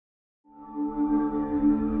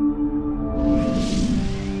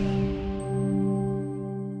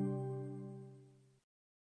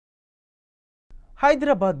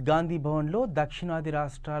హైదరాబాద్ గాంధీ భవన్లో దక్షిణాది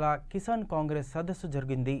రాష్ట్రాల కిసాన్ కాంగ్రెస్ సదస్సు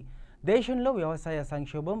జరిగింది. దేశంలో వ్యవసాయ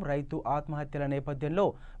సంక్షోభం, రైతు ఆత్మహత్యల నేపథ్యంలో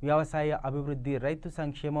వ్యవసాయ అభివృద్ధి, రైతు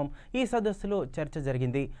సంక్షేమం ఈ సదస్సులో చర్చ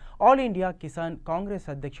జరిగింది. ఆల్ ఇండియా కిసాన్ కాంగ్రెస్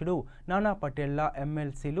అధ్యక్షుడు నానా పటేళ్ల,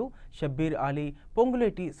 ఎమ్మెల్సీలు షబ్బీర్ అలీ,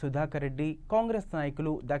 పొంగులేటి సుధాకర్ రెడ్డి, కాంగ్రెస్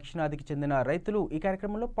నాయకులు, దక్షిణాదికి చెందిన రైతులు ఈ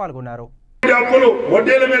కార్యక్రమంలో పాల్గొన్నారు. అప్పులు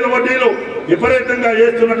వడ్డీల మీద వడ్డీలు విపరీతంగా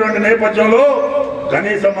చేస్తున్నటువంటి నేపథ్యంలో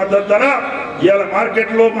కనీస మద్దతు ధర ఇవాళ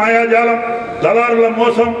మార్కెట్లో మాయాజాలం, దళారుల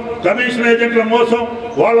మోసం, కమిషన్ ఏజెంట్ల మోసం,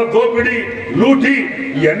 వాళ్ళ దోపిడీ, లూటీ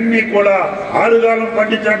ఇవన్నీ కూడా ఆరుగాలం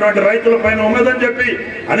పండించినటువంటి రైతుల పైన ఉన్నదని చెప్పి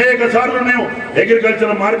అనేక సార్లు మేము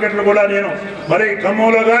అగ్రికల్చర్ మార్కెట్లు కూడా నేను మరి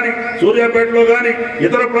ఖమ్మంలో కానీ, సూర్యాపేటలో కానీ,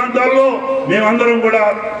 ఇతర ప్రాంతాల్లో మేమందరం కూడా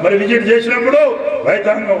మరి విజిట్ చేసినప్పుడు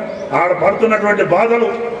రైతాంగం ఆడ పడుతున్నటువంటి బాధలు,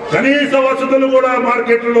 కనీస వసతులు కూడా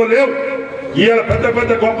మార్కెట్లలో లేవు. ఇవాళ పెద్ద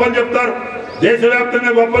పెద్ద గొప్పలు చెప్తారు,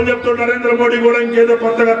 దేశవ్యాప్తంగా గొప్పలు చెప్తూ నరేంద్ర మోడీ కూడా ఇంకేదో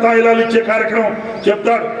కొత్తగా తాయిలాలు ఇచ్చే కార్యక్రమం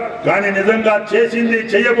చెప్తాడు. కానీ నిజంగా చేసింది,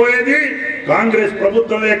 చేయబోయేది కాంగ్రెస్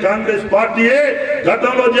ప్రభుత్వమే, కాంగ్రెస్ పార్టీయే.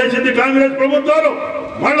 గతంలో చేసింది కాంగ్రెస్ ప్రభుత్వాలు,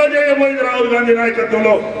 మళ్ళా చేయబోయేది రాహుల్ గాంధీ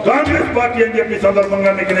నాయకత్వంలో కాంగ్రెస్ పార్టీ అని చెప్పి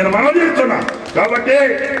సందర్భంగా మీకు నేను మనవి చేస్తున్నా. కాబట్టి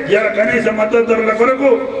ఇలా కనీస మద్దతు ధరల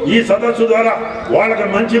కొరకు ఈ సదస్సు ద్వారా వాళ్ళకి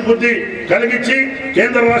మంచి బుద్ధి కలిగించి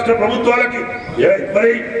కేంద్ర రాష్ట్ర ప్రభుత్వాలకి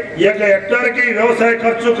మరి ఈ యొక్క హెక్టార్కి వ్యవసాయ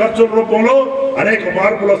ఖర్చుల రూపంలో అనేక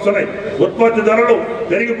మార్పులు వస్తున్నాయి. ఉత్పత్తి ధరలు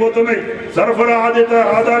పెరిగిపోతున్నాయి. సరఫరా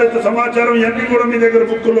ఆధారిత సమాచారం ఇవన్నీ కూడా మీ దగ్గర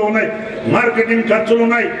బుక్కుల్లో ఉన్నాయి. మార్కెటింగ్ ఖర్చులు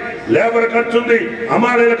ఉన్నాయి, లేబర్ ఖర్చు ఉంది,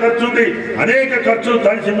 అమాలీల ఖర్చు ఉంది, అనేక ఖర్చులు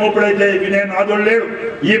తడిసి మోపుడైతే వినే నాదుడు లేడు.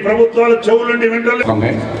 ఈ ప్రభుత్వాలు చెవులుండి వింటలేదు.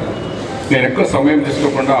 నేను ఎక్కువ సమయం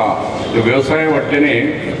తీసుకోకుండా వ్యవసాయం అంటేనే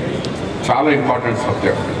చాలా ఇంపార్టెంట్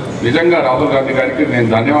సబ్జెక్ట్. నిజంగా రాహుల్ గాంధీ గారికి నేను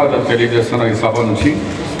ధన్యవాదాలు తెలియజేస్తున్నా ఈ సభ నుంచి.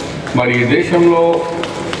 మరి ఈ దేశంలో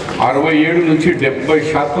 67 నుంచి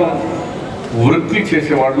 70% వృత్తి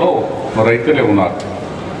చేసేవాళ్ళు రైతులే ఉన్నారు.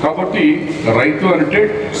 కాబట్టి రైతు అంటే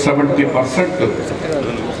 70%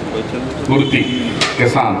 వృత్తి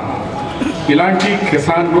కిసాన్. ఇలాంటి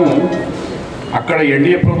కిసాన్ను అక్కడ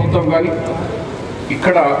ఎన్డీఏ ప్రభుత్వం కానీ,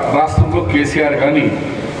 ఇక్కడ రాష్ట్రంలో కేసీఆర్ కానీ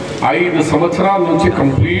 5 సంవత్సరాల నుంచి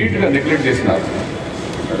కంప్లీట్గా నెగ్లెక్ట్ చేసినారు.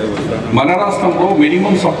 మన రాష్ట్రంలో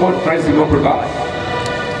మినిమం సపోర్ట్ ప్రైస్ ఇవ్వకుండా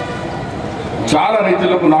చాలా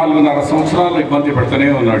రైతులకు 4.5 సంవత్సరాలు ఇబ్బంది పెడుతూనే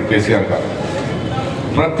ఉన్నాడు కేసీఆర్ గారు.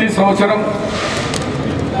 ప్రతి సంవత్సరం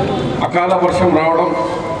అకాల వర్షం రావడం,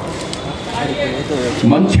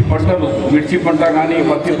 మంచి పంటలు, మిర్చి పంట కానీ,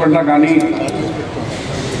 పత్తి పంట కానీ,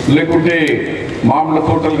 లేకుంటే మామిళ్ళ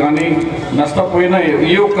తోటలు కానీ నష్టపోయిన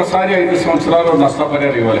ఏ ఒక్కసారి 5 సంవత్సరాలు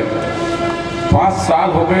నష్టపరిహారం ఇవ్వలేదు. 5 साल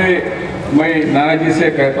हो गए. मैं नाना जी से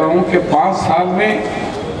कहता हूँ कि 5 साल में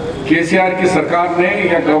केसीआर की सरकार ने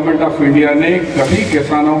या गवर्नमेंट ऑफ इंडिया ने कभी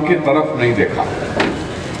किसानों की तरफ नहीं देखा.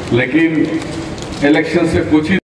 लेकिन इलेक्शन से कुछ ही